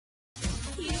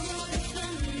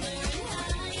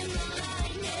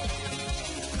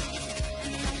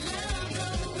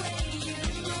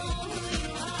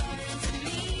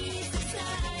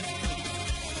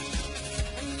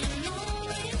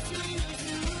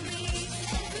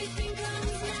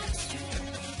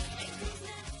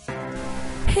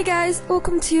Hey guys,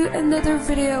 welcome to another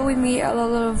video with me,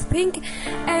 ilalalovepink,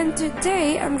 and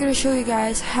today I'm gonna show you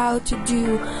guys how to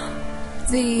do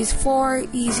these 4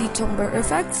 easy Tumblr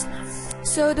effects.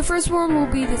 So the first one will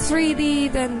be the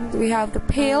 3D, then we have the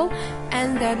pale,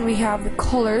 and then we have the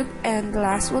colored, and the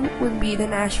last one will be the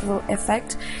Nashville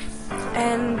effect.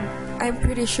 And I'm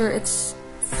pretty sure it's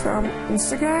from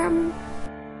Instagram.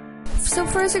 So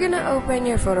first you're gonna open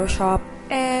your Photoshop,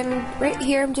 and right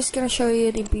here I'm just gonna show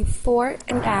you the before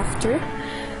and after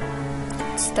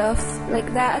stuff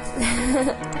like that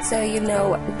so you know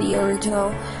what the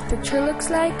original picture looks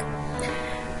like.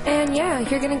 And yeah,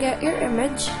 you're gonna get your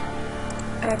image.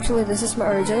 Actually, this is my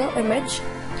original image.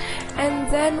 And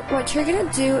then what you're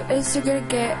gonna do is you're gonna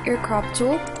get your crop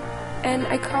tool, and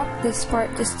I cropped this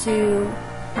part just to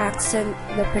accent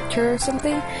the picture or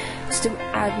something, just to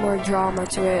add more drama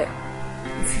to it,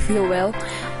 if you will.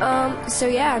 So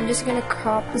yeah, I'm just gonna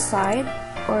crop the side,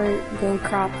 or you can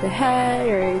crop the head,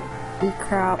 or you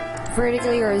crop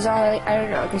vertically or horizontally, I don't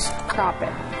know, just crop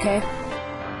it, okay?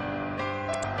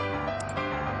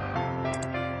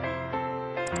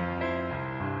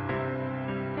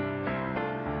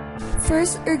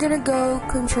 First, you're gonna go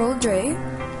Control J,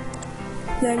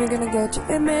 then you're gonna go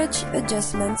to Image,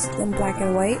 Adjustments, then Black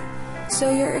and White.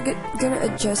 So you're gonna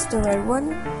adjust the red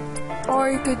one, or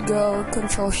you could go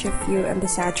Control Shift U and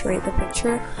desaturate the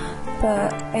picture,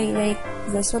 but I like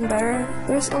this one better.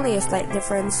 There's only a slight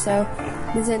difference, so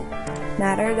it doesn't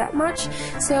matter that much.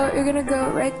 So you're gonna go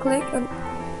right click, and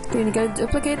you're gonna go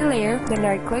duplicate the layer, then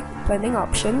right click, blending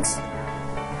options.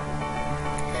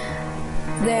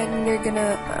 Then you're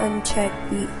gonna uncheck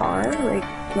the R, like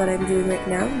what I'm doing right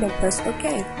now, then press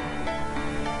OK.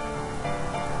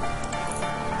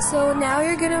 So now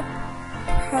you're gonna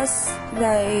press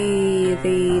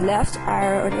the left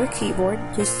arrow on your keyboard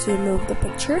just to move the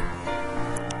picture,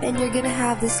 and you're gonna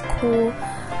have this cool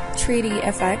 3D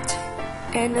effect.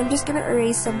 And I'm just gonna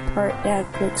erase some part that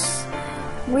looks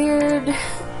weird,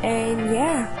 and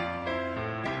yeah.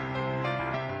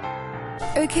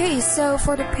 Okay, so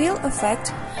for the pale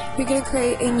effect, you're gonna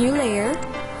create a new layer,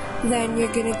 then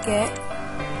you're gonna get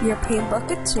your paint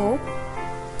bucket tool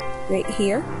right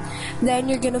here, then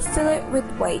you're gonna fill it with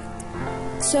white.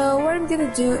 So what I'm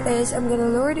gonna do is I'm gonna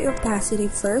lower the opacity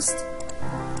first,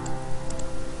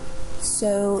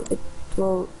 so it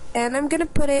will, and I'm gonna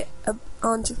put it up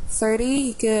onto 30.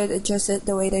 You could adjust it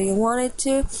the way that you want it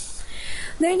to.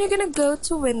 Then you're gonna go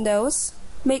to Windows,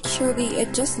 make sure the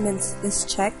adjustments is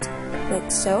checked,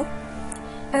 like so,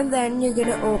 and then you're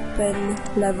gonna open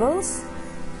Levels,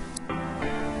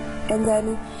 and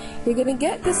then you're gonna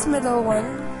get this middle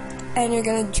one, and you're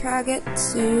gonna drag it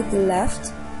to the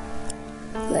left,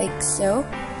 like so,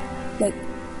 like,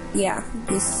 yeah,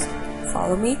 just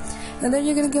follow me. And then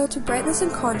you're gonna go to Brightness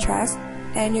and Contrast,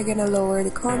 and you're gonna lower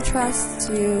the contrast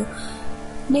to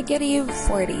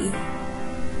 -40.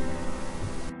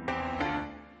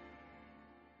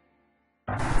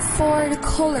 For the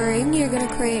coloring, you're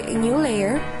gonna create a new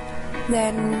layer,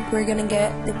 then we're gonna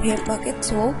get the paint bucket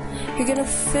tool. You're gonna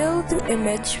fill the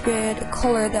image with a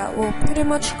color that will pretty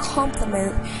much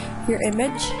complement your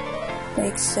image,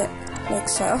 like so.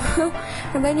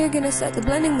 And then you're gonna set the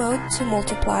blending mode to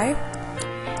multiply,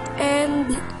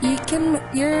 and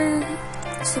you're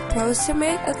supposed to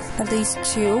make at least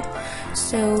 2,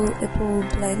 so it will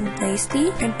blend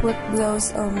nicely, and put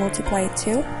those on multiply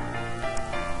too.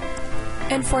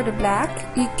 And for the black,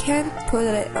 you can't put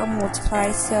it on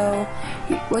multiply, so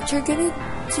what you're gonna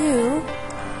do,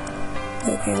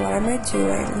 okay, what am I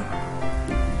doing?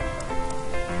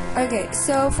 Okay,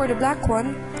 so for the black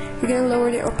one, you're gonna lower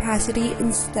the opacity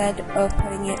instead of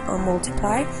putting it on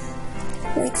multiply,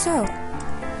 like so.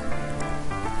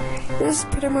 This is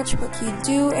pretty much what you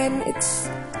do, and it's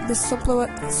the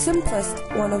simplest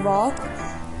one of all.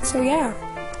 So yeah,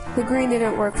 the green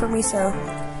didn't work for me, so.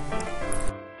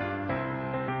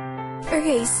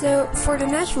 Okay, so for the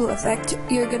Nashville effect,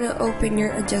 you're gonna open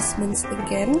your adjustments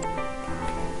again.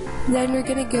 Then you're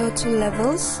gonna go to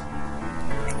Levels,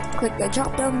 click the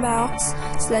drop down box,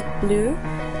 select blue,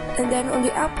 and then on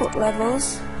the output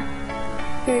levels,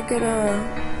 you're gonna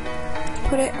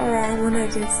put it around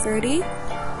 130,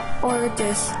 or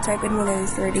just type in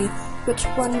 130,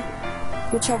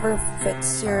 whichever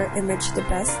fits your image the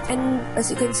best. And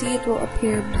as you can see, it will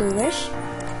appear bluish.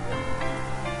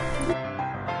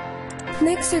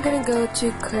 Next, you're gonna go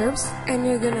to Curves, and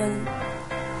you're gonna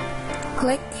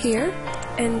click here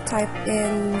and type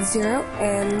in 0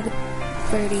 and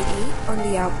 38 on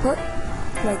the output,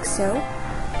 like so.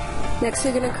 Next,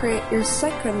 you're gonna create your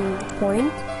second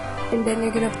point, and then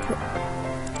you're gonna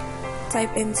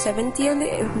type in 70 on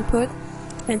the input,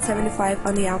 and 75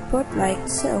 on the output, like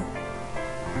so.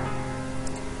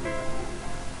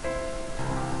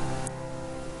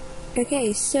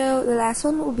 Okay, so the last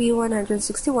one will be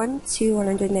 161 to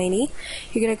 190.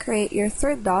 You're gonna create your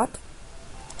third dot.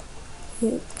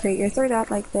 Create your third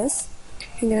dot like this.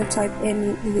 You're gonna type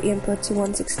in the input to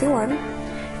 161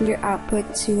 and your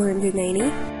output to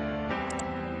 190.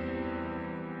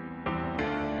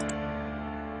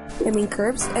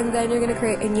 Curves, and then you're gonna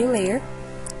create a new layer,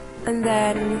 and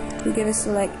then you're gonna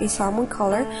select a salmon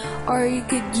color, or you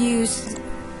could use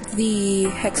the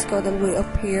hex code that will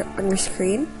appear on your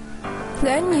screen.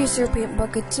 Then use your paint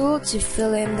bucket tool to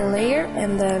fill in the layer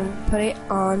and then put it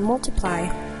on multiply,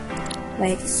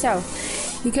 like so.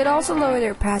 You could also lower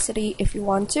the opacity if you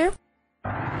want to.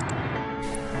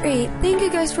 Great, thank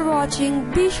you guys for watching.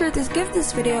 Be sure to give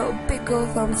this video a big old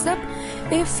thumbs up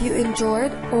if you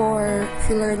enjoyed, or if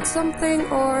you learned something,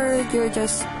 or you're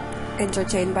just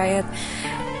entertained by it.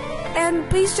 And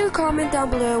please do comment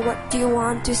down below what do you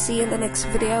want to see in the next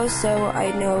video, so I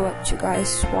know what you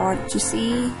guys want to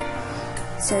see.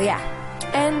 So yeah,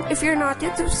 and if you're not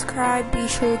yet subscribed, be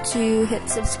sure to hit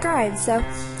subscribe. So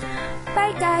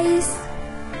bye guys.